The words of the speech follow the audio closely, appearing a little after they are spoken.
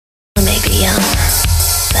young,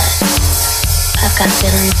 but I've got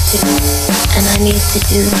feelings too, and I need to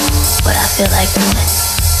do what I feel like doing.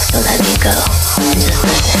 So let me go and just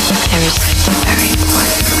listen. Everything's very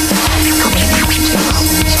important. Coming back to as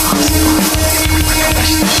often as possible.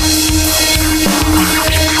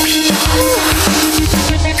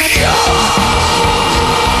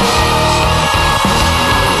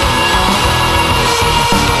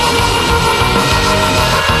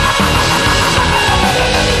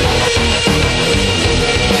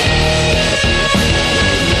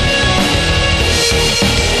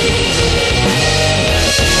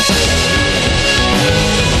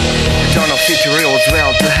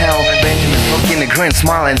 Well to hell, Benjamin look in the grin,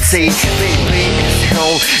 smile and say, baby, it's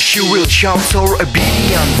hell. She will shout so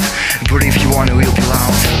obedient, but if you wanna, we'll be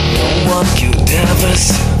loud. No one could ever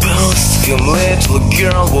suppose your little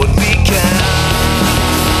girl would be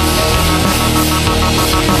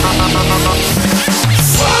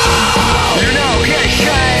You know, can't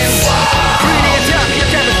shine. Bring it up, your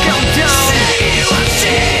time has come down. Say what's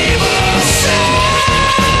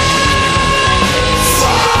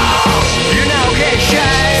You know, can't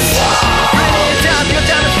shine. Bring it up, your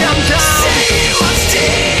time has come down.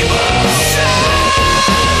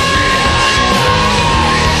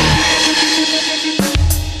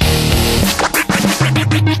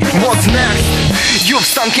 What's next? You've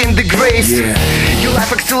sunk in the grace. Your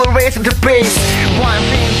life accelerates at the pace. One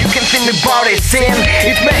thing you can think about is sin.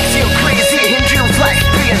 It makes you crazy and dreams like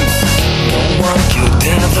spin. No one could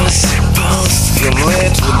ever suppose your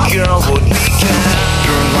little girl would be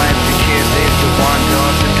Your life, the kid is the one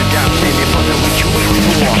goes into doubt. Maybe for the which you wait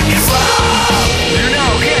for. You know,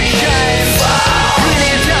 can't shine. Bring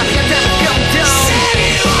it up, your time has come down.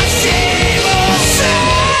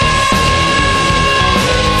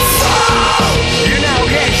 You know,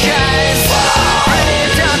 can't shine. Bring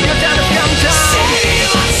it up, your time has come down.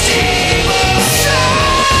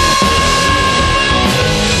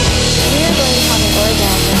 You're going to have an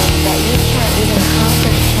orgasm that you can't even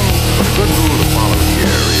comprehend. A good rule to follow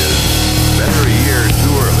here is better a year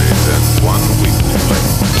too early than 1 week too late.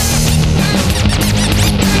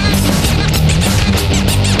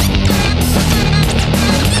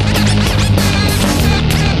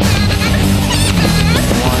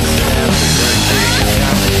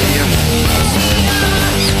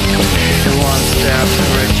 One step to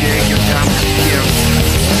reject your time to fear.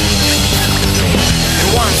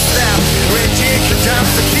 One step, reject your time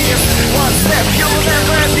to fear. One step, you'll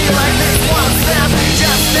never be like this. One step,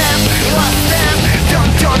 just step. One step,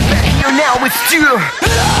 don't turn back. You know it's true.